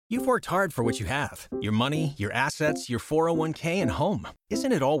You've worked hard for what you have. Your money, your assets, your 401k, and home.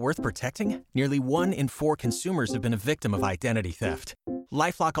 Isn't it all worth protecting? Nearly 1 in 4 consumers have been a victim of identity theft.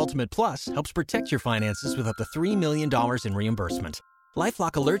 LifeLock Ultimate Plus helps protect your finances with up to $3 million in reimbursement.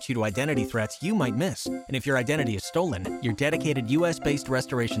 LifeLock alerts you to identity threats you might miss. And if your identity is stolen, your dedicated U.S.-based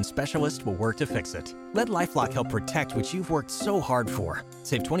restoration specialist will work to fix it. Let LifeLock help protect what you've worked so hard for.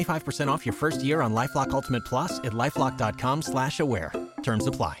 Save 25% off your first year on LifeLock Ultimate Plus at LifeLock.com/aware. Terms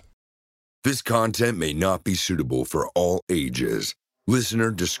apply. This content may not be suitable for all ages.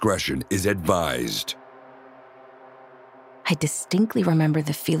 Listener discretion is advised. I distinctly remember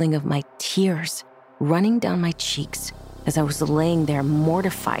the feeling of my tears running down my cheeks as I was laying there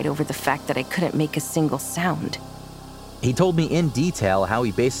mortified over the fact that I couldn't make a single sound. He told me in detail how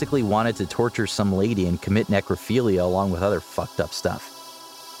he basically wanted to torture some lady and commit necrophilia along with other fucked up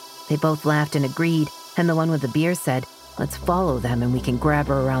stuff. They both laughed and agreed, and the one with the beer said, "Let's follow them and we can grab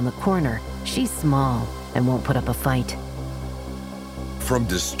her around the corner. She's small and won't put up a fight." From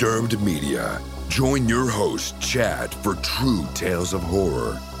Disturbed Media, join your host, Chad, for true tales of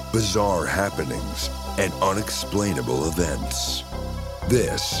horror, bizarre happenings, and unexplainable events.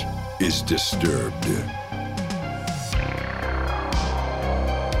 This is Disturbed.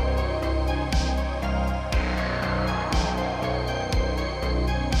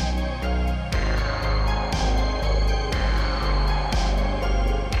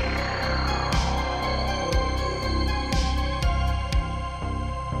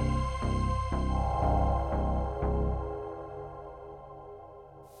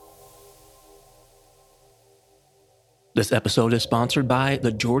 This episode is sponsored by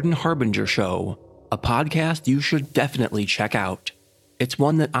The Jordan Harbinger Show, a podcast you should definitely check out. It's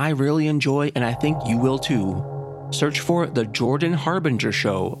one that I really enjoy, and I think you will too. Search for The Jordan Harbinger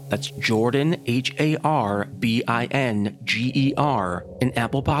Show, that's Jordan, Harbinger, in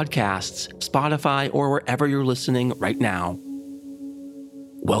Apple Podcasts, Spotify, or wherever you're listening right now.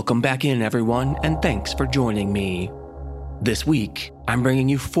 Welcome back in, everyone, and thanks for joining me. This week, I'm bringing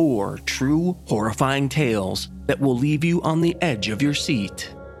you 4 true, horrifying tales that will leave you on the edge of your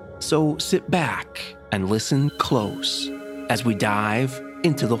seat. So sit back and listen close as we dive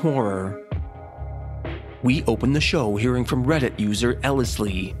into the horror. We open the show hearing from Reddit user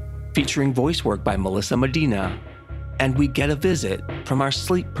Ellisley, featuring voice work by Melissa Medina, and we get a visit from our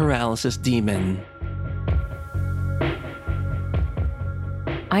sleep paralysis demon.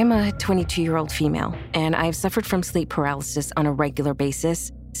 I'm a 22-year-old female, and I've suffered from sleep paralysis on a regular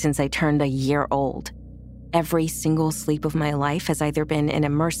basis since I turned a year old. Every single sleep of my life has either been an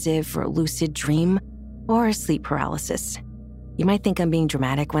immersive or lucid dream or sleep paralysis. You might think I'm being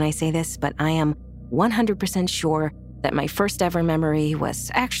dramatic when I say this, but I am 100% sure that my first ever memory was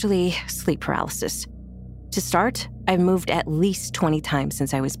actually sleep paralysis. To start, I've moved at least 20 times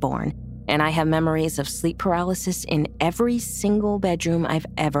since I was born, and I have memories of sleep paralysis in every single bedroom I've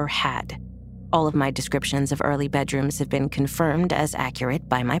ever had. All of my descriptions of early bedrooms have been confirmed as accurate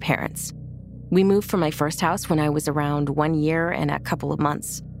by my parents. We moved from my first house when I was around 1 year and a couple of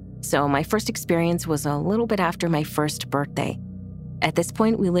months, so my first experience was a little bit after my first birthday. At this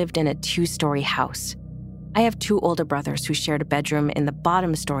point, we lived in a 2-story house. I have 2 older brothers who shared a bedroom in the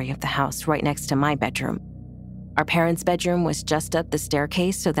bottom story of the house right next to my bedroom. Our parents' bedroom was just up the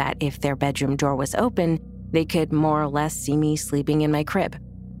staircase so that if their bedroom door was open, they could more or less see me sleeping in my crib.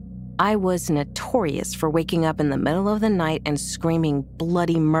 I was notorious for waking up in the middle of the night and screaming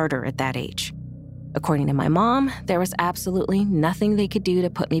bloody murder at that age. According to my mom, there was absolutely nothing they could do to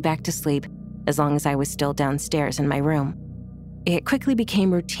put me back to sleep as long as I was still downstairs in my room. It quickly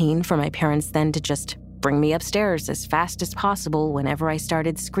became routine for my parents then to just bring me upstairs as fast as possible whenever I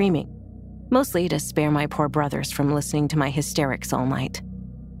started screaming, mostly to spare my poor brothers from listening to my hysterics all night.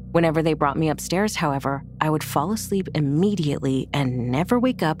 Whenever they brought me upstairs, however, I would fall asleep immediately and never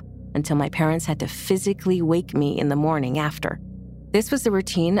wake up until my parents had to physically wake me in the morning after. This was the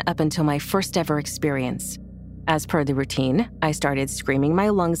routine up until my first ever experience. As per the routine, I started screaming my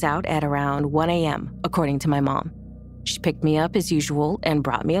lungs out at around 1 a.m., according to my mom. She picked me up as usual and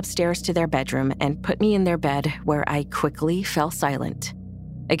brought me upstairs to their bedroom and put me in their bed, where I quickly fell silent.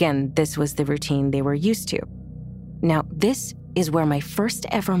 Again, this was the routine they were used to. Now, this is where my first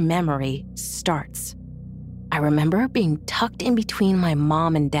ever memory starts. I remember being tucked in between my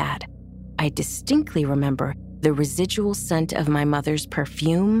mom and dad. I distinctly remember the residual scent of my mother's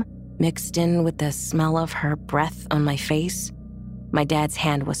perfume mixed in with the smell of her breath on my face. My dad's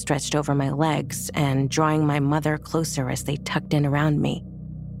hand was stretched over my legs and drawing my mother closer as they tucked in around me.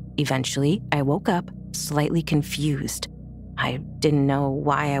 Eventually, I woke up, slightly confused. I didn't know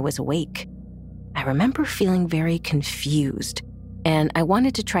why I was awake. I remember feeling very confused, and I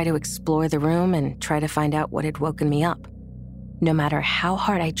wanted to try to explore the room and try to find out what had woken me up. No matter how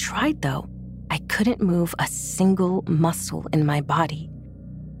hard I tried, though, I couldn't move a single muscle in my body.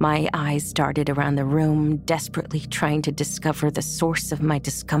 My eyes darted around the room, desperately trying to discover the source of my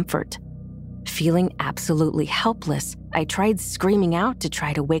discomfort. Feeling absolutely helpless, I tried screaming out to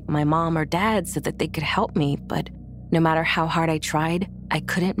try to wake my mom or dad so that they could help me, but no matter how hard I tried, I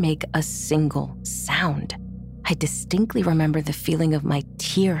couldn't make a single sound. I distinctly remember the feeling of my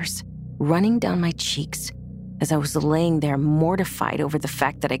tears running down my cheeks as I was laying there mortified over the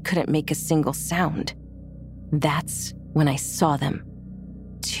fact that I couldn't make a single sound. That's when I saw them.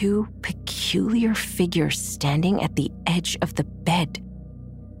 2 peculiar figures standing at the edge of the bed,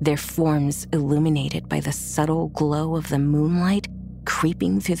 their forms illuminated by the subtle glow of the moonlight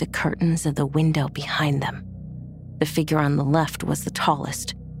creeping through the curtains of the window behind them. The figure on the left was the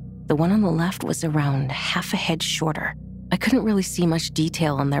tallest. The one on the left was around half a head shorter. I couldn't really see much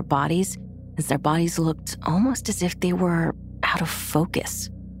detail on their bodies, as their bodies looked almost as if they were out of focus.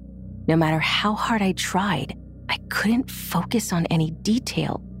 No matter how hard I tried, I couldn't focus on any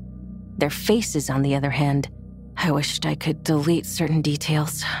detail. Their faces, on the other hand, I wished I could delete certain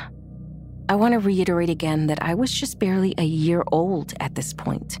details. I want to reiterate again that I was just barely a year old at this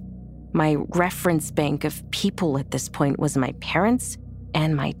point. My reference bank of people at this point was my parents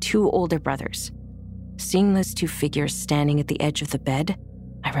and my 2 older brothers. Seeing those 2 figures standing at the edge of the bed,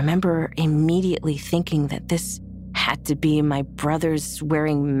 I remember immediately thinking that this had to be my brothers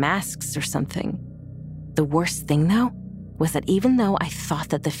wearing masks or something. The worst thing, though, was that even though I thought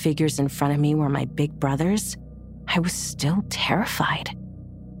that the figures in front of me were my big brothers, I was still terrified.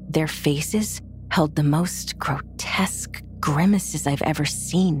 Their faces held the most grotesque grimaces I've ever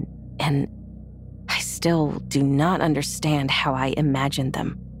seen, and I still do not understand how I imagined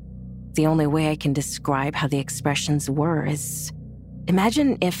them. The only way I can describe how the expressions were is,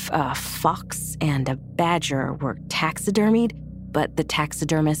 imagine if a fox and a badger were taxidermied, but the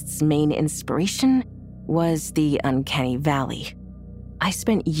taxidermist's main inspiration was the uncanny valley. I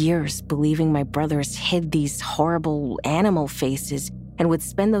spent years believing my brothers hid these horrible animal faces and would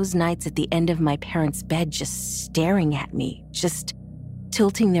spend those nights at the end of my parents' bed just staring at me, just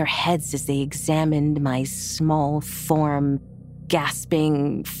tilting their heads as they examined my small form,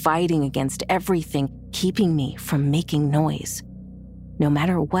 gasping, fighting against everything, keeping me from making noise. No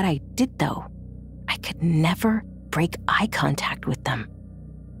matter what I did, though, I could never break eye contact with them.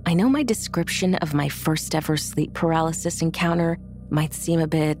 I know my description of my first ever sleep paralysis encounter might seem a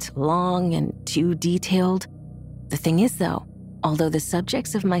bit long and too detailed. The thing is, though, although the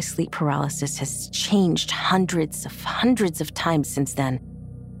subjects of my sleep paralysis has changed hundreds of times since then,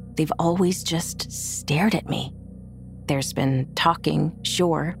 they've always just stared at me. There's been talking,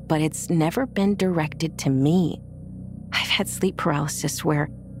 sure, but it's never been directed to me. I've had sleep paralysis where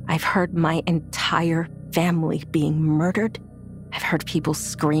I've heard my entire family being murdered. I've heard people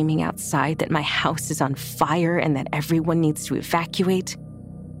screaming outside that my house is on fire and that everyone needs to evacuate.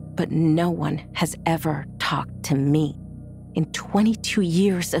 But no one has ever talked to me. In 22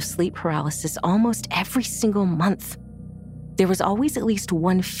 years of sleep paralysis, almost every single month, there was always at least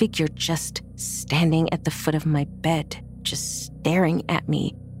one figure just standing at the foot of my bed, just staring at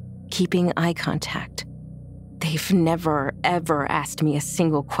me, keeping eye contact. They've never, ever asked me a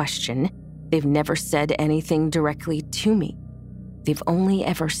single question. They've never said anything directly to me. They've only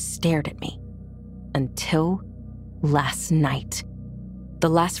ever stared at me. Until last night. The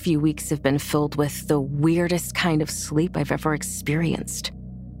last few weeks have been filled with the weirdest kind of sleep I've ever experienced.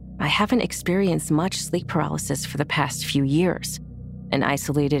 I haven't experienced much sleep paralysis for the past few years. An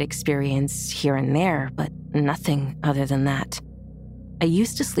isolated experience here and there, but nothing other than that. I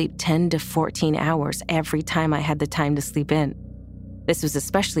used to sleep 10 to 14 hours every time I had the time to sleep in. This was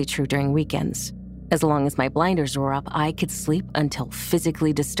especially true during weekends. As long as my blinders were up, I could sleep until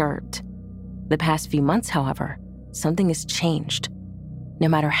physically disturbed. The past few months, however, something has changed. No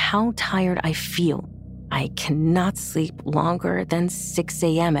matter how tired I feel, I cannot sleep longer than 6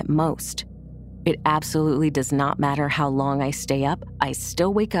 a.m. at most. It absolutely does not matter how long I stay up, I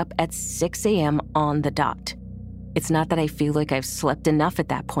still wake up at 6 a.m. on the dot. It's not that I feel like I've slept enough at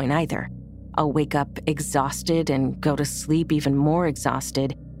that point either. I'll wake up exhausted and go to sleep even more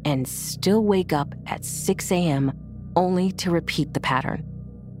exhausted and still wake up at 6 a.m. only to repeat the pattern.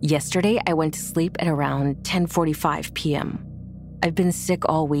 Yesterday, I went to sleep at around 10:45 p.m. I've been sick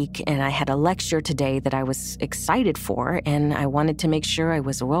all week and I had a lecture today that I was excited for, and I wanted to make sure I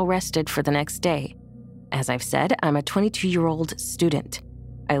was well rested for the next day. As I've said, I'm a 22-year-old student.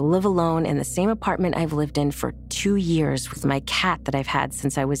 I live alone in the same apartment I've lived in for 2 years with my cat that I've had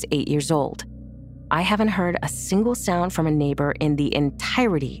since I was 8 years old. I haven't heard a single sound from a neighbor in the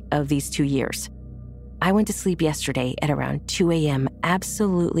entirety of these 2 years. I went to sleep yesterday at around 2 a.m.,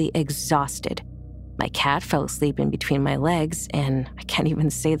 absolutely exhausted. My cat fell asleep in between my legs, and I can't even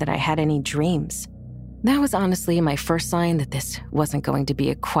say that I had any dreams. That was honestly my first sign that this wasn't going to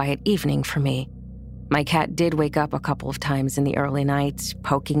be a quiet evening for me. My cat did wake up a couple of times in the early night,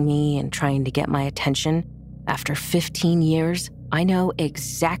 poking me and trying to get my attention. After 15 years, I know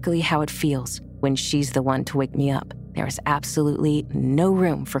exactly how it feels when she's the one to wake me up. There is absolutely no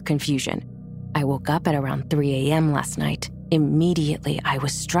room for confusion. I woke up at around 3 a.m. last night. Immediately, I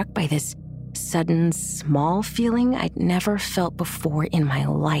was struck by this sudden, small feeling I'd never felt before in my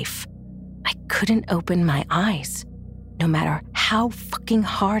life. I couldn't open my eyes. No matter how fucking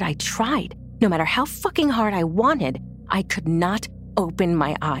hard I tried, no matter how fucking hard I wanted, I could not open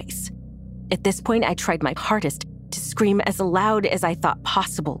my eyes. At this point, I tried my hardest to scream as loud as I thought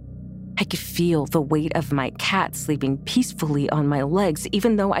possible. I could feel the weight of my cat sleeping peacefully on my legs,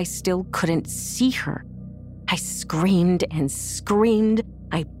 even though I still couldn't see her. I screamed and screamed.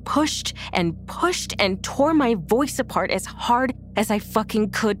 I pushed and pushed and tore my voice apart as hard as I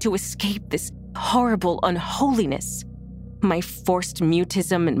fucking could to escape this horrible unholiness. My forced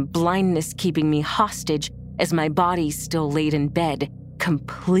mutism and blindness keeping me hostage as my body still laid in bed,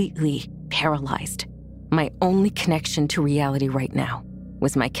 completely paralyzed. My only connection to reality right now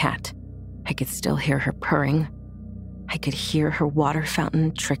was my cat. I could still hear her purring. I could hear her water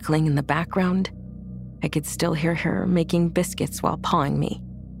fountain trickling in the background. I could still hear her making biscuits while pawing me.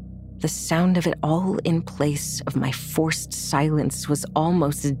 The sound of it all in place of my forced silence was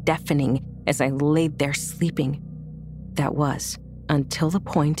almost deafening as I laid there sleeping. That was, until the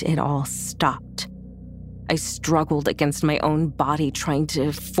point it all stopped. I struggled against my own body, trying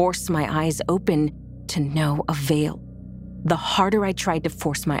to force my eyes open, to no avail. The harder I tried to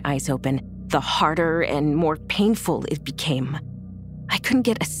force my eyes open, the harder and more painful it became. I couldn't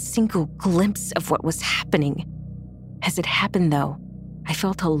get a single glimpse of what was happening. As it happened, though, I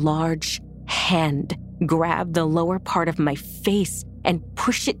felt a large hand grab the lower part of my face and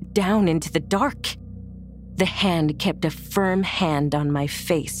push it down into the dark. The hand kept a firm hand on my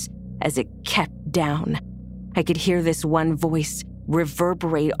face as it kept down. I could hear this one voice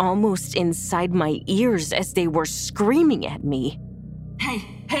reverberate almost inside my ears as they were screaming at me. Hey,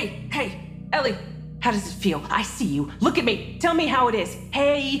 Ellie, how does it feel? I see you. Look at me. Tell me how it is.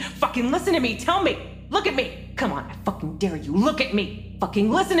 Hey, fucking listen to me. Tell me. Look at me. Come on, I fucking dare you. Look at me.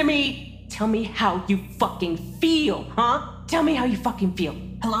 Fucking listen to me. Tell me how you fucking feel, huh? Tell me how you fucking feel.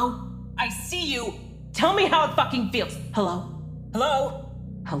 Hello? I see you. Tell me how it fucking feels. Hello?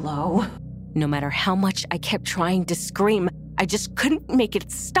 Hello? No matter how much I kept trying to scream, I just couldn't make it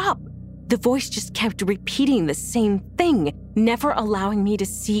stop. The voice just kept repeating the same thing, never allowing me to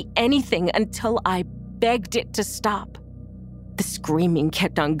see anything until I begged it to stop. The screaming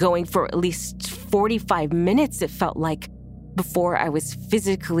kept on going for at least 45 minutes, it felt like, before I was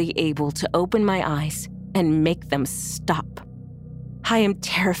physically able to open my eyes and make them stop. I am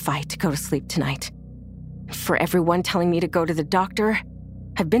terrified to go to sleep tonight. For everyone telling me to go to the doctor,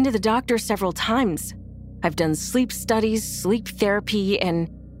 I've been to the doctor several times. I've done sleep studies, sleep therapy, and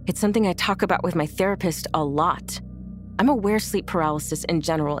it's something I talk about with my therapist a lot. I'm aware sleep paralysis in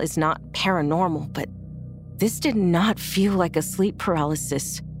general is not paranormal, but this did not feel like a sleep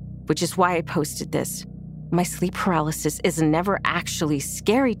paralysis, which is why I posted this. My sleep paralysis is never actually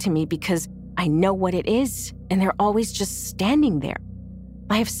scary to me because I know what it is, and they're always just standing there.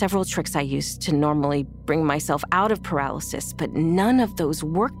 I have several tricks I use to normally bring myself out of paralysis, but none of those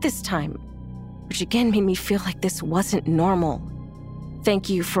worked this time, which again made me feel like this wasn't normal. Thank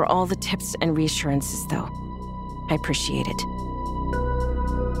you for all the tips and reassurances, though. I appreciate it.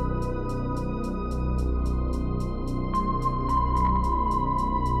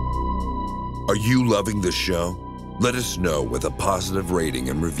 Are you loving the show? Let us know with a positive rating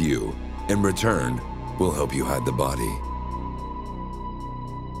and review. In return, we'll help you hide the body.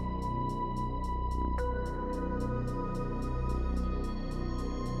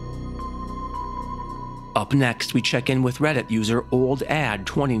 Up next, we check in with Reddit user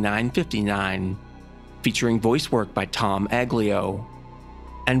OldAd2959, featuring voice work by Tom Aglio.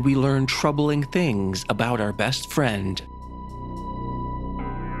 And we learn troubling things about our best friend.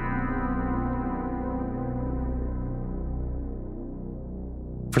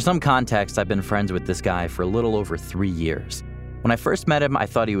 For some context, I've been friends with this guy for a little over 3 years. When I first met him, I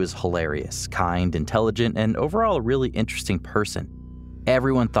thought he was hilarious, kind, intelligent, and overall a really interesting person.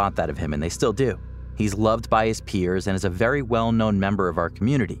 Everyone thought that of him, and they still do. He's loved by his peers and is a very well-known member of our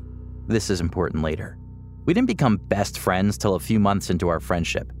community. This is important later. We didn't become best friends till a few months into our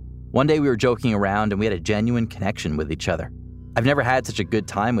friendship. One day we were joking around and we had a genuine connection with each other. I've never had such a good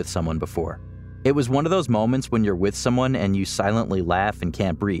time with someone before. It was one of those moments when you're with someone and you silently laugh and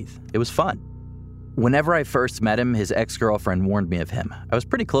can't breathe. It was fun. Whenever I first met him, his ex-girlfriend warned me of him. I was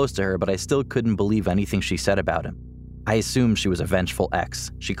pretty close to her, but I still couldn't believe anything she said about him. I assumed she was a vengeful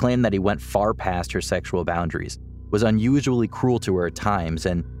ex. She claimed that he went far past her sexual boundaries, was unusually cruel to her at times,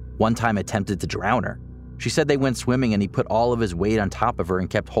 and one time attempted to drown her. She said they went swimming and he put all of his weight on top of her and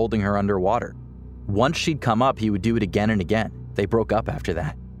kept holding her underwater. Once she'd come up, he would do it again and again. They broke up after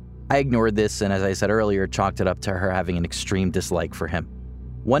that. I ignored this and, as I said earlier, chalked it up to her having an extreme dislike for him.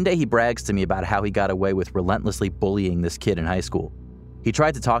 One day he brags to me about how he got away with relentlessly bullying this kid in high school. He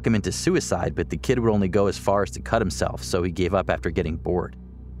tried to talk him into suicide, but the kid would only go as far as to cut himself, so he gave up after getting bored.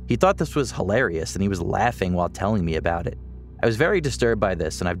 He thought this was hilarious and he was laughing while telling me about it. I was very disturbed by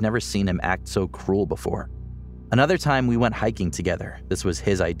this and I've never seen him act so cruel before. Another time we went hiking together. This was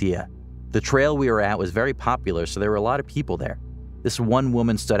his idea. The trail we were at was very popular, so there were a lot of people there. This one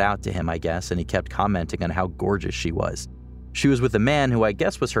woman stood out to him, I guess, and he kept commenting on how gorgeous she was. She was with a man who I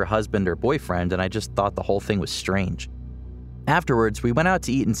guess was her husband or boyfriend, and I just thought the whole thing was strange. Afterwards, we went out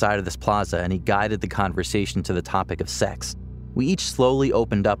to eat inside of this plaza, and he guided the conversation to the topic of sex. We each slowly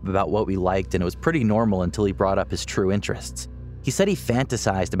opened up about what we liked, and it was pretty normal until he brought up his true interests. He said he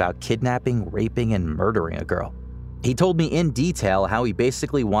fantasized about kidnapping, raping, and murdering a girl. He told me in detail how he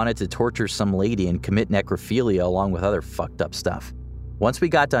basically wanted to torture some lady and commit necrophilia along with other fucked up stuff. Once we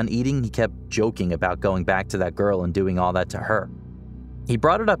got done eating, he kept joking about going back to that girl and doing all that to her. He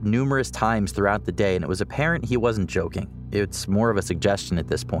brought it up numerous times throughout the day, and it was apparent he wasn't joking. It's more of a suggestion at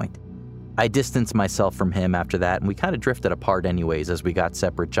this point. I distanced myself from him after that, and we kind of drifted apart anyways as we got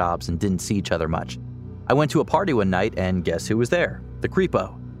separate jobs and didn't see each other much. I went to a party one night, and guess who was there? The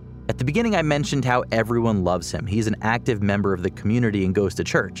creepo. At the beginning, I mentioned how everyone loves him. He's an active member of the community and goes to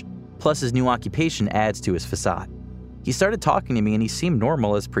church. Plus, his new occupation adds to his facade. He started talking to me and he seemed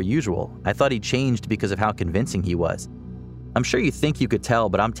normal as per usual. I thought he changed because of how convincing he was. I'm sure you think you could tell,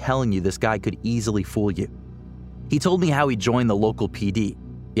 but I'm telling you, this guy could easily fool you. He told me how he joined the local PD.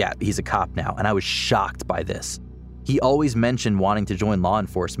 Yeah, he's a cop now, and I was shocked by this. He always mentioned wanting to join law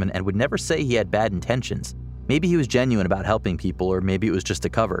enforcement and would never say he had bad intentions. Maybe he was genuine about helping people, or maybe it was just a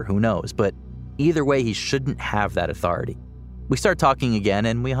cover, who knows, but either way, he shouldn't have that authority. We started talking again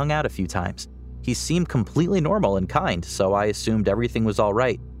and we hung out a few times. He seemed completely normal and kind, so I assumed everything was all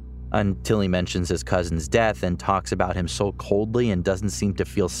right, until he mentions his cousin's death and talks about him so coldly and doesn't seem to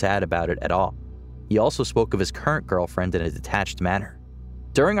feel sad about it at all. He also spoke of his current girlfriend in a detached manner.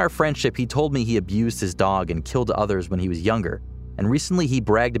 During our friendship, he told me he abused his dog and killed others when he was younger, and recently he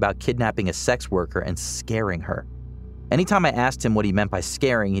bragged about kidnapping a sex worker and scaring her. Anytime I asked him what he meant by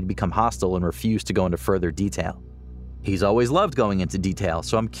scaring, he'd become hostile and refused to go into further detail. He's always loved going into detail,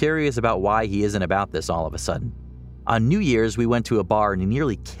 so I'm curious about why he isn't about this all of a sudden. On New Year's, we went to a bar and he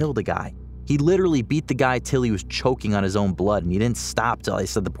nearly killed a guy. He literally beat the guy till he was choking on his own blood, and he didn't stop till I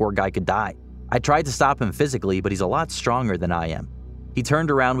said the poor guy could die. I tried to stop him physically, but he's a lot stronger than I am. He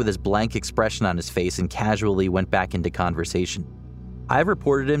turned around with his blank expression on his face and casually went back into conversation. I've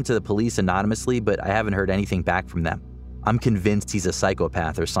reported him to the police anonymously, but I haven't heard anything back from them. I'm convinced he's a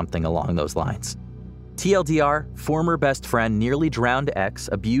psychopath or something along those lines. TLDR, former best friend, nearly drowned ex,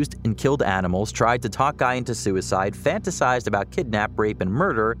 abused and killed animals, tried to talk guy into suicide, fantasized about kidnap, rape, and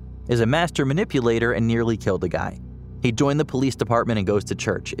murder, is a master manipulator, and nearly killed a guy. He joined the police department and goes to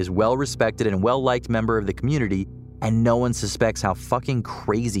church, is well-respected and well-liked member of the community, and no one suspects how fucking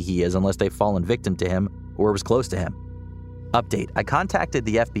crazy he is unless they've fallen victim to him or was close to him. Update, I contacted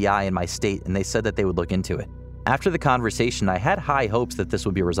the FBI in my state and they said that they would look into it. After the conversation, I had high hopes that this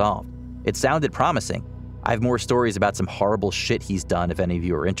would be resolved. It sounded promising. I have more stories about some horrible shit he's done if any of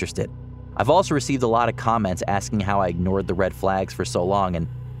you are interested. I've also received a lot of comments asking how I ignored the red flags for so long, and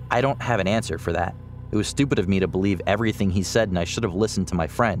I don't have an answer for that. It was stupid of me to believe everything he said, and I should have listened to my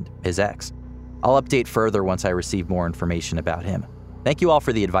friend, his ex. I'll update further once I receive more information about him. Thank you all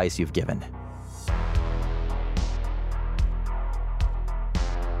for the advice you've given.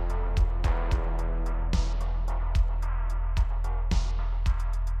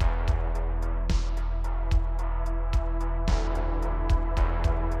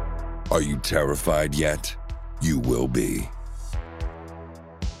 Are you terrified yet? You will be.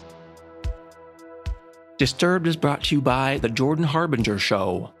 Disturbed is brought to you by The Jordan Harbinger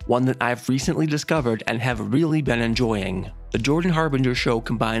Show, one that I've recently discovered and have really been enjoying. The Jordan Harbinger Show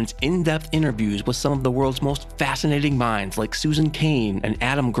combines in-depth interviews with some of the world's most fascinating minds like Susan Cain and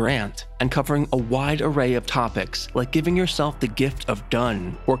Adam Grant, and covering a wide array of topics like giving yourself the gift of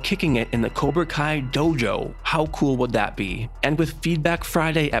done or kicking it in the Cobra Kai dojo. How cool would that be? And with Feedback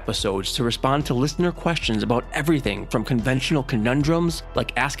Friday episodes to respond to listener questions about everything from conventional conundrums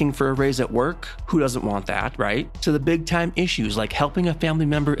like asking for a raise at work, who doesn't want that, right? To the big time issues like helping a family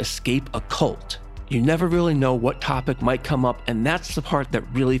member escape a cult. You never really know what topic might come up, and that's the part that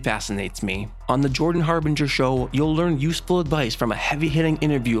really fascinates me. On the Jordan Harbinger Show, you'll learn useful advice from a heavy-hitting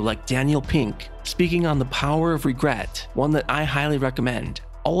interview like Daniel Pink, speaking on the power of regret, one that I highly recommend.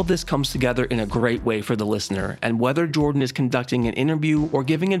 All of this comes together in a great way for the listener, and whether Jordan is conducting an interview or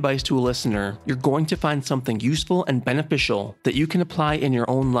giving advice to a listener, you're going to find something useful and beneficial that you can apply in your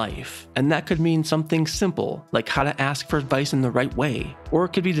own life. And that could mean something simple, like how to ask for advice in the right way, or it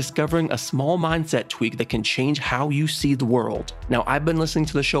could be discovering a small mindset tweak that can change how you see the world. Now, I've been listening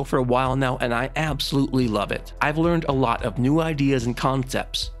to the show for a while now, and I absolutely love it. I've learned a lot of new ideas and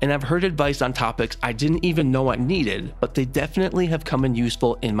concepts, and I've heard advice on topics I didn't even know I needed, but they definitely have come in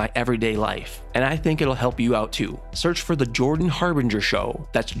useful in my everyday life, and I think it'll help you out too. Search for The Jordan Harbinger Show,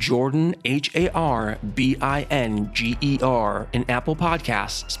 that's Jordan Harbinger, in Apple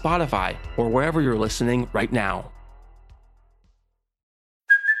Podcasts, Spotify, or wherever you're listening right now.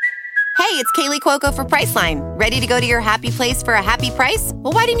 Hey, it's Kaylee Cuoco for Priceline. Ready to go to your happy place for a happy price?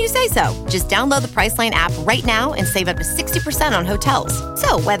 Well, why didn't you say so? Just download the Priceline app right now and save up to 60% on hotels.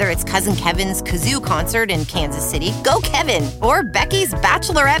 So whether it's Cousin Kevin's Kazoo Concert in Kansas City, go Kevin, or Becky's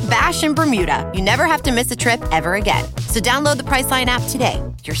Bachelorette Bash in Bermuda, you never have to miss a trip ever again. So download the Priceline app today.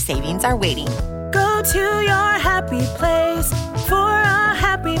 Your savings are waiting. Go to your happy place for a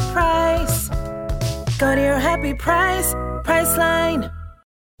happy price. Go to your happy price, Priceline.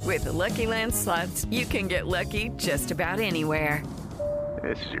 With the Lucky Land Slots, you can get lucky just about anywhere.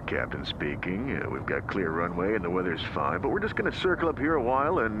 This is your captain speaking. We've got clear runway and the weather's fine, but we're just going to circle up here a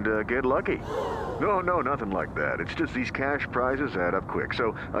while and get lucky. No, nothing like that. It's just these cash prizes add up quick.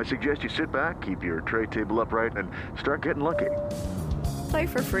 So I suggest you sit back, keep your tray table upright, and start getting lucky. Play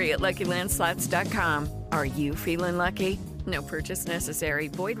for free at LuckyLandSlots.com. Are you feeling lucky? No purchase necessary.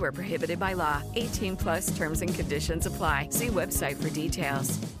 Void where prohibited by law. 18 plus terms and conditions apply. See website for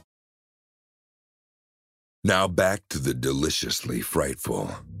details. Now back to the deliciously frightful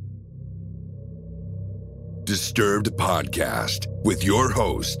Disturbed Podcast with your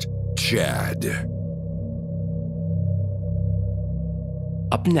host, Chad.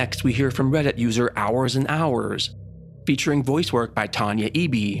 Up next, we hear from Reddit user Hours and Hours, featuring voice work by Tanya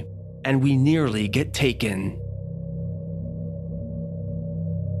Eby, and we nearly get taken.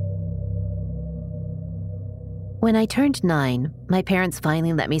 When I turned 9, my parents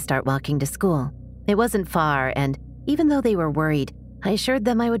finally let me start walking to school. It wasn't far, and even though they were worried, I assured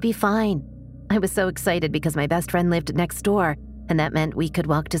them I would be fine. I was so excited because my best friend lived next door, and that meant we could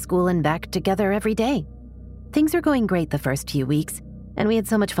walk to school and back together every day. Things were going great the first few weeks, and we had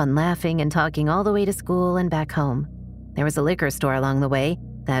so much fun laughing and talking all the way to school and back home. There was a liquor store along the way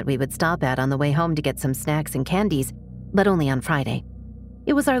that we would stop at on the way home to get some snacks and candies, but only on Friday.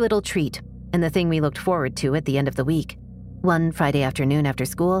 It was our little treat, and the thing we looked forward to at the end of the week. One Friday afternoon after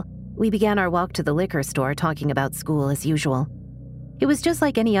school, we began our walk to the liquor store talking about school as usual. It was just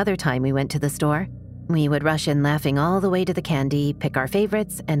like any other time we went to the store. We would rush in laughing all the way to the candy, pick our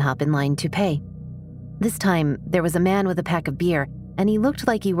favorites, and hop in line to pay. This time, there was a man with a pack of beer, and he looked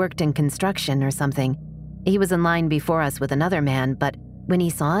like he worked in construction or something. He was in line before us with another man, but when he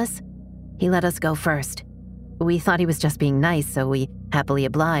saw us, he let us go first. We thought he was just being nice, so we happily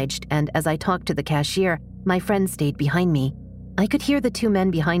obliged, and as I talked to the cashier, my friend stayed behind me. I could hear the two men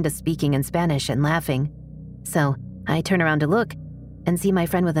behind us speaking in Spanish and laughing. So I turn around to look and see my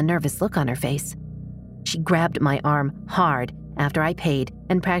friend with a nervous look on her face. She grabbed my arm hard after I paid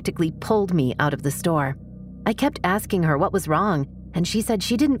and practically pulled me out of the store. I kept asking her what was wrong, and she said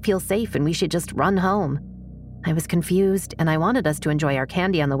she didn't feel safe and we should just run home. I was confused, and I wanted us to enjoy our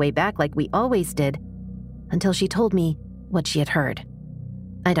candy on the way back like we always did, until she told me what she had heard.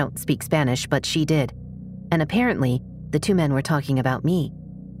 I don't speak Spanish, but she did. And apparently, the two men were talking about me.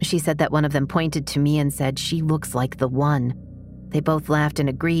 She said that one of them pointed to me and said, "She looks like the one." They both laughed and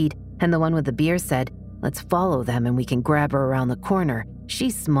agreed, and the one with the beer said, "Let's follow them and we can grab her around the corner.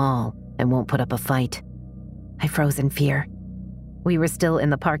 She's small and won't put up a fight." I froze in fear. We were still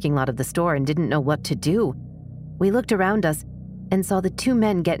in the parking lot of the store and didn't know what to do. We looked around us and saw the two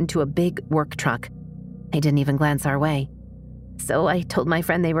men get into a big work truck. They didn't even glance our way. So I told my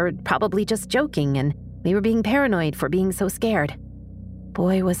friend they were probably just joking and we were being paranoid for being so scared.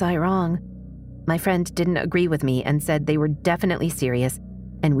 Boy, was I wrong. my friend didn't agree with me and said they were definitely serious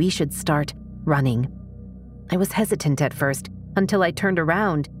and we should start running. I was hesitant at first until I turned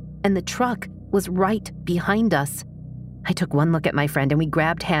around and the truck was right behind us. I took one look at my friend and we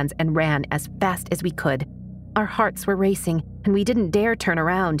grabbed hands and ran as fast as we could. Our hearts were racing and we didn't dare turn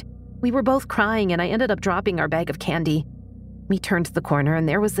around. We were both crying and I ended up dropping our bag of candy. We turned the corner and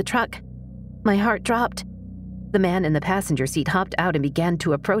there was the truck. My heart dropped. The man in the passenger seat hopped out and began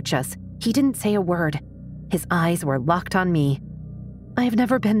to approach us. He didn't say a word. His eyes were locked on me. I have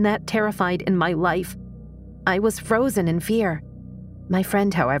never been that terrified in my life. I was frozen in fear. My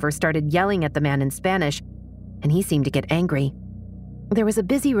friend, however, started yelling at the man in Spanish, and he seemed to get angry. There was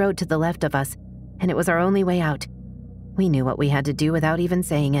a busy road to the left of us, and it was our only way out. We knew what we had to do without even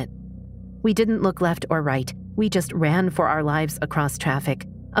saying it. We didn't look left or right. We just ran for our lives across traffic.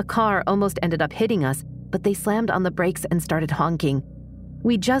 A car almost ended up hitting us, but they slammed on the brakes and started honking.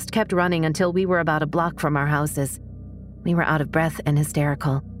 We just kept running until we were about a block from our houses. We were out of breath and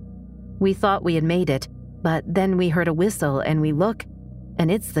hysterical. We thought we had made it, but then we heard a whistle and we look, and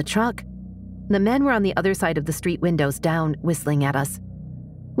it's the truck. The men were on the other side of the street, windows down, whistling at us.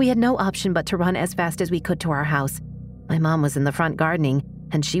 We had no option but to run as fast as we could to our house. My mom was in the front gardening,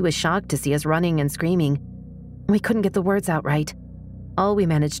 and she was shocked to see us running and screaming. We couldn't get the words out right. All we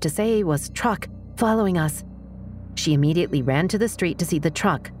managed to say was, "Truck, following us." She immediately ran to the street to see the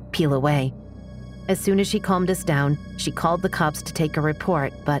truck peel away. As soon as she calmed us down, she called the cops to take a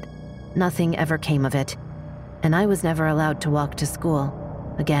report, but nothing ever came of it. And I was never allowed to walk to school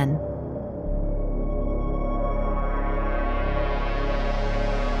again.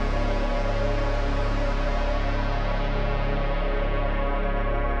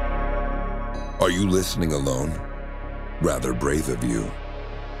 Are you listening alone? Rather brave of you.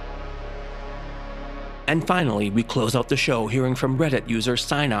 And finally, we close out the show hearing from Reddit user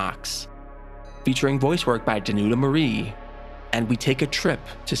Synox, featuring voice work by Danuta Marie, and we take a trip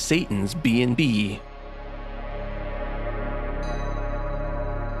to Satan's B&B.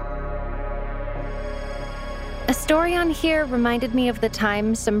 A story on here reminded me of the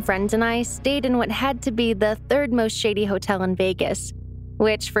time some friends and I stayed in what had to be the third most shady hotel in Vegas,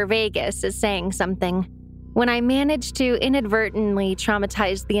 which for Vegas is saying something, when I managed to inadvertently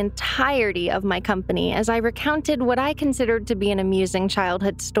traumatize the entirety of my company as I recounted what I considered to be an amusing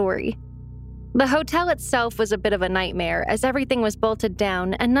childhood story. The hotel itself was a bit of a nightmare as everything was bolted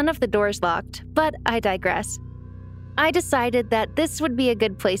down and none of the doors locked, but I digress. I decided that this would be a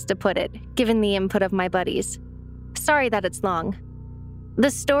good place to put it, given the input of my buddies. Sorry that it's long. The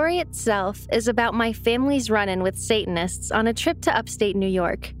story itself is about my family's run-in with Satanists on a trip to upstate New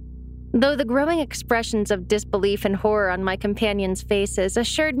York. Though the growing expressions of disbelief and horror on my companions' faces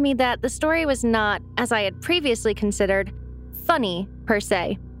assured me that the story was not, as I had previously considered, funny per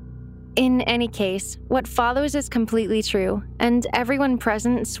se. In any case, what follows is completely true, and everyone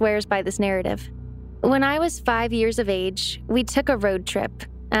present swears by this narrative. When I was 5 years of age, we took a road trip,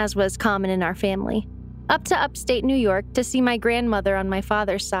 as was common in our family, up to upstate New York to see my grandmother on my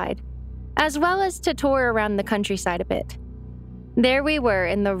father's side, as well as to tour around the countryside a bit. There we were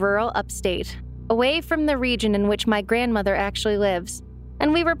in the rural upstate, away from the region in which my grandmother actually lives,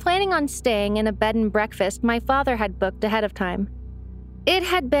 and we were planning on staying in a bed and breakfast my father had booked ahead of time. It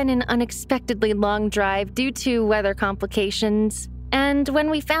had been an unexpectedly long drive due to weather complications, and when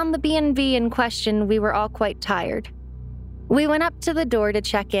we found the B&B in question, we were all quite tired. We went up to the door to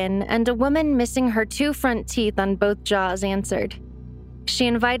check in, and a woman missing her 2 front teeth on both jaws answered. She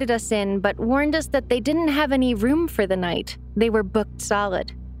invited us in, but warned us that they didn't have any room for the night. They were booked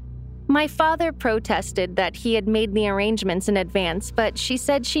solid. My father protested that he had made the arrangements in advance, but she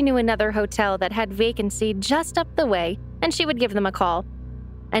said she knew another hotel that had vacancy just up the way, and she would give them a call.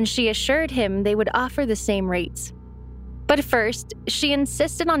 And she assured him they would offer the same rates. But first, she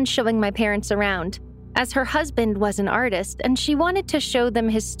insisted on showing my parents around, as her husband was an artist and she wanted to show them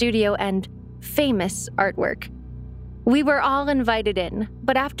his studio and famous artwork. We were all invited in,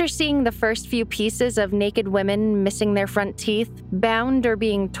 but after seeing the first few pieces of naked women missing their front teeth, bound or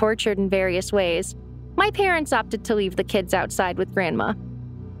being tortured in various ways, my parents opted to leave the kids outside with Grandma.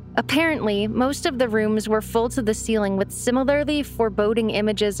 Apparently, most of the rooms were full to the ceiling with similarly foreboding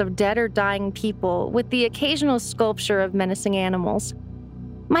images of dead or dying people, with the occasional sculpture of menacing animals.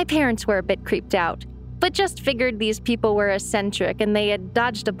 My parents were a bit creeped out, but just figured these people were eccentric and they had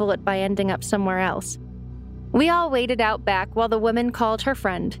dodged a bullet by ending up somewhere else. We all waited out back while the woman called her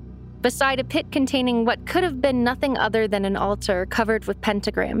friend, beside a pit containing what could have been nothing other than an altar covered with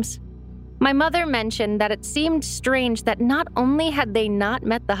pentagrams. My mother mentioned that it seemed strange that not only had they not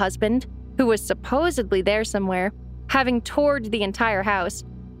met the husband, who was supposedly there somewhere, having toured the entire house,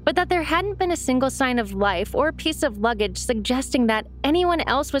 but that there hadn't been a single sign of life or piece of luggage suggesting that anyone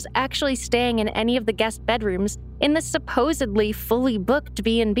else was actually staying in any of the guest bedrooms in the supposedly fully booked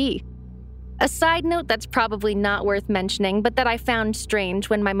B&B. A side note that's probably not worth mentioning, but that I found strange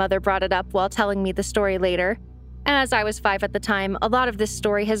when my mother brought it up while telling me the story later. As I was 5 at the time, a lot of this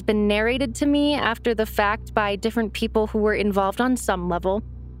story has been narrated to me after the fact by different people who were involved on some level,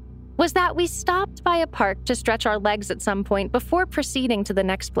 was that we stopped by a park to stretch our legs at some point before proceeding to the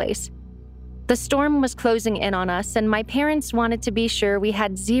next place. The storm was closing in on us, and my parents wanted to be sure we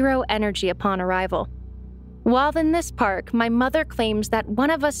had zero energy upon arrival. While in this park, my mother claims that one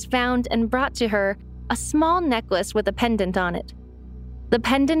of us found and brought to her a small necklace with a pendant on it. The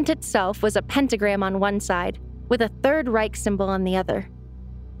pendant itself was a pentagram on one side, with a Third Reich symbol on the other.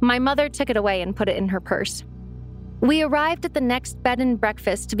 My mother took it away and put it in her purse. We arrived at the next bed and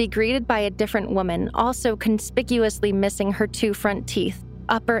breakfast to be greeted by a different woman, also conspicuously missing her 2 front teeth,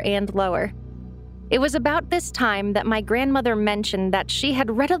 upper and lower. It was about this time that my grandmother mentioned that she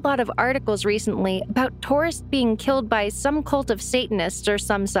had read a lot of articles recently about tourists being killed by some cult of Satanists or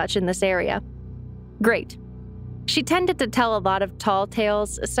some such in this area. Great. She tended to tell a lot of tall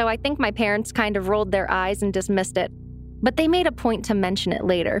tales, so I think my parents kind of rolled their eyes and dismissed it, but they made a point to mention it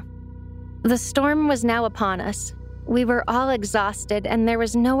later. The storm was now upon us. We were all exhausted, and there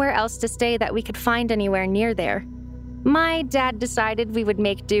was nowhere else to stay that we could find anywhere near there. My dad decided we would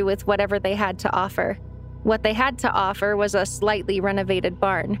make do with whatever they had to offer. What they had to offer was a slightly renovated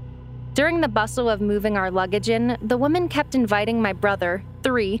barn. During the bustle of moving our luggage in, the woman kept inviting my brother,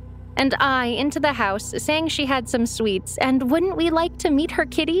 3, and I into the house, saying she had some sweets, and wouldn't we like to meet her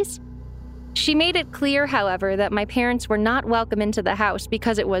kitties? She made it clear, however, that my parents were not welcome into the house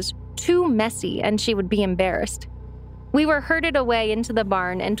because it was too messy and she would be embarrassed. We were herded away into the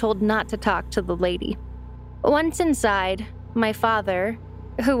barn and told not to talk to the lady. Once inside, my father,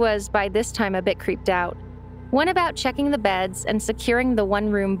 who was by this time a bit creeped out, went about checking the beds and securing the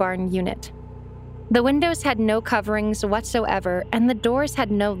one-room barn unit. The windows had no coverings whatsoever, and the doors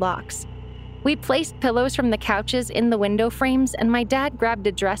had no locks. We placed pillows from the couches in the window frames, and my dad grabbed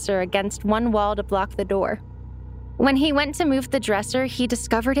a dresser against one wall to block the door. When he went to move the dresser, he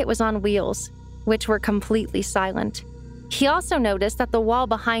discovered it was on wheels, which were completely silent. He also noticed that the wall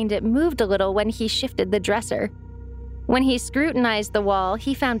behind it moved a little when he shifted the dresser. When he scrutinized the wall,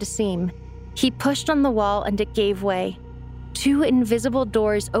 he found a seam. He pushed on the wall and it gave way. 2 invisible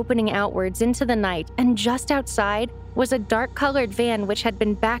doors opening outwards into the night, and just outside was a dark-colored van which had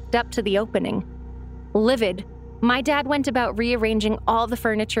been backed up to the opening. Livid, my dad went about rearranging all the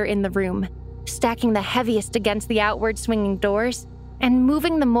furniture in the room, stacking the heaviest against the outward swinging doors, and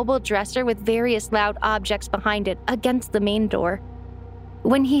moving the mobile dresser with various loud objects behind it against the main door.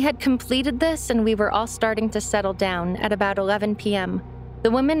 When he had completed this and we were all starting to settle down at about 11 p.m., the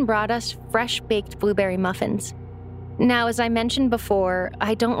woman brought us fresh-baked blueberry muffins. Now, as I mentioned before,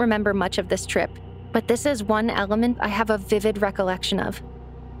 I don't remember much of this trip, but this is one element I have a vivid recollection of.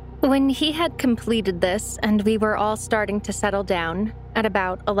 When he had completed this and we were all starting to settle down at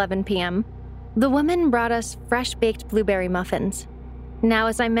about 11 p.m., the woman brought us fresh-baked blueberry muffins. Now,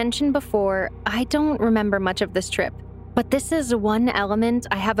 as I mentioned before, I don't remember much of this trip, but this is one element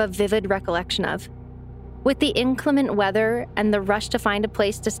I have a vivid recollection of. With the inclement weather and the rush to find a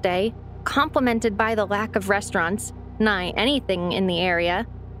place to stay, complemented by the lack of restaurants, nigh anything in the area,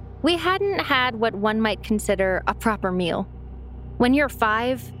 we hadn't had what one might consider a proper meal. When you're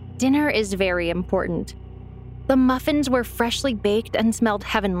 5, dinner is very important. The muffins were freshly baked and smelled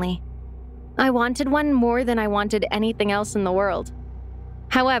heavenly. I wanted one more than I wanted anything else in the world.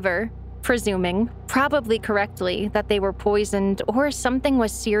 However, presuming, probably correctly, that they were poisoned or something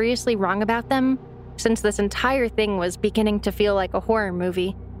was seriously wrong about them, since this entire thing was beginning to feel like a horror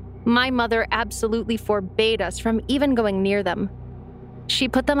movie, my mother absolutely forbade us from even going near them. She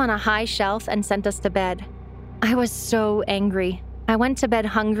put them on a high shelf and sent us to bed. I was so angry. I went to bed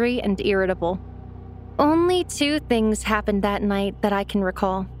hungry and irritable. Only 2 things happened that night that I can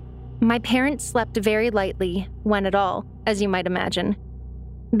recall. My parents slept very lightly, when at all, as you might imagine.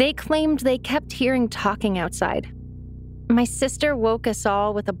 They claimed they kept hearing talking outside. My sister woke us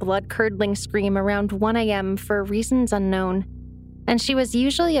all with a blood-curdling scream around 1 a.m. for reasons unknown, and she was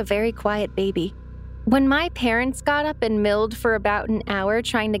usually a very quiet baby. When my parents got up and milled for about an hour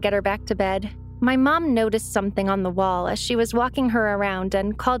trying to get her back to bed, my mom noticed something on the wall as she was walking her around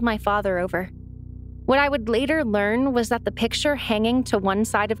and called my father over. What I would later learn was that the picture hanging to one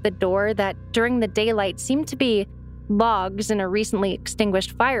side of the door that during the daylight seemed to be logs in a recently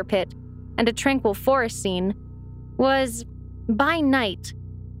extinguished fire pit and a tranquil forest scene was, by night,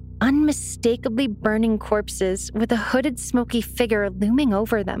 unmistakably burning corpses with a hooded, smoky figure looming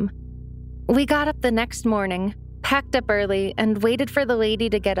over them. We got up the next morning, packed up early, and waited for the lady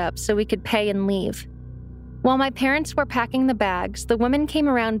to get up so we could pay and leave. While my parents were packing the bags, the woman came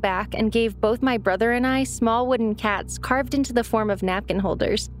around back and gave both my brother and I small wooden cats carved into the form of napkin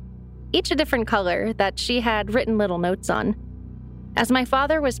holders, each a different color that she had written little notes on. As my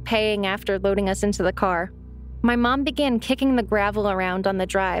father was paying after loading us into the car, my mom began kicking the gravel around on the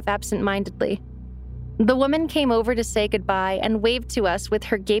drive absent-mindedly. The woman came over to say goodbye and waved to us with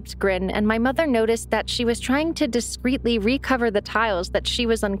her gaped grin, and my mother noticed that she was trying to discreetly recover the tiles that she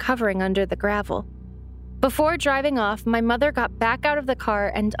was uncovering under the gravel. Before driving off, my mother got back out of the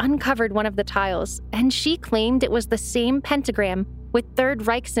car and uncovered one of the tiles, and she claimed it was the same pentagram with Third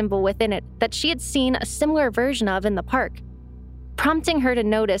Reich symbol within it that she had seen a similar version of in the park, prompting her to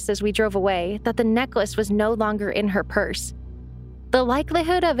notice as we drove away that the necklace was no longer in her purse. The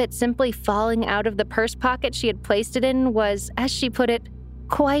likelihood of it simply falling out of the purse pocket she had placed it in was, as she put it,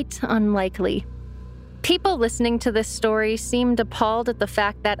 quite unlikely. People listening to this story seemed appalled at the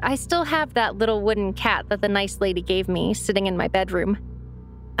fact that I still have that little wooden cat that the nice lady gave me sitting in my bedroom.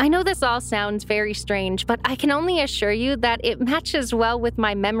 I know this all sounds very strange, but I can only assure you that it matches well with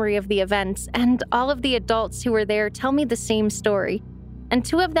my memory of the events, and all of the adults who were there tell me the same story, and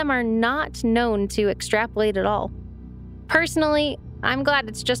two of them are not known to extrapolate at all. Personally, I'm glad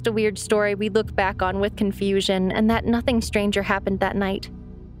it's just a weird story we look back on with confusion and that nothing stranger happened that night.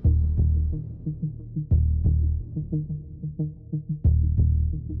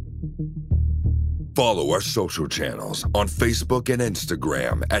 Follow our social channels on Facebook and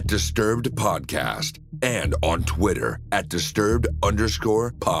Instagram at Disturbed Podcast and on Twitter at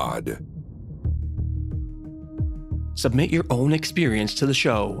Disturbed_pod. Submit your own experience to the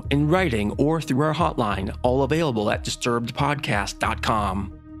show in writing or through our hotline, all available at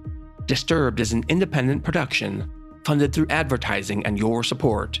disturbedpodcast.com. Disturbed is an independent production, funded through advertising and your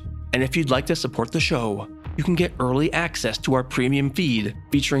support. And if you'd like to support the show, you can get early access to our premium feed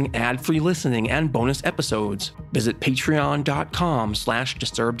featuring ad-free listening and bonus episodes. Visit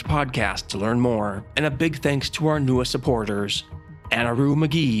patreon.com/disturbedpodcast to learn more. And a big thanks to our newest supporters: Anaru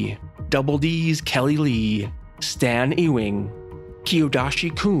McGee, Double D's Kelly Lee, Stan Ewing,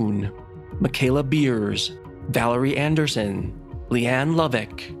 Kiyodashi Kuhn, Michaela Beers, Valerie Anderson, Leanne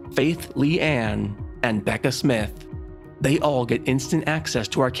Lovick, Faith Lee Ann, and Becca Smith. They all get instant access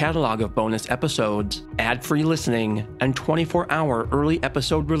to our catalog of bonus episodes, ad-free listening, and 24-hour early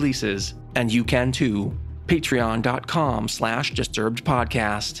episode releases. And you can too.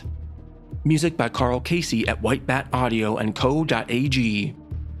 Patreon.com/disturbedpodcast. Music by Carl Casey at whitebataudio.co.ag.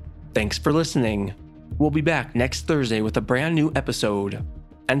 Thanks for listening. We'll be back next Thursday with a brand new episode.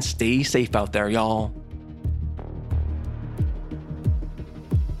 And stay safe out there, y'all.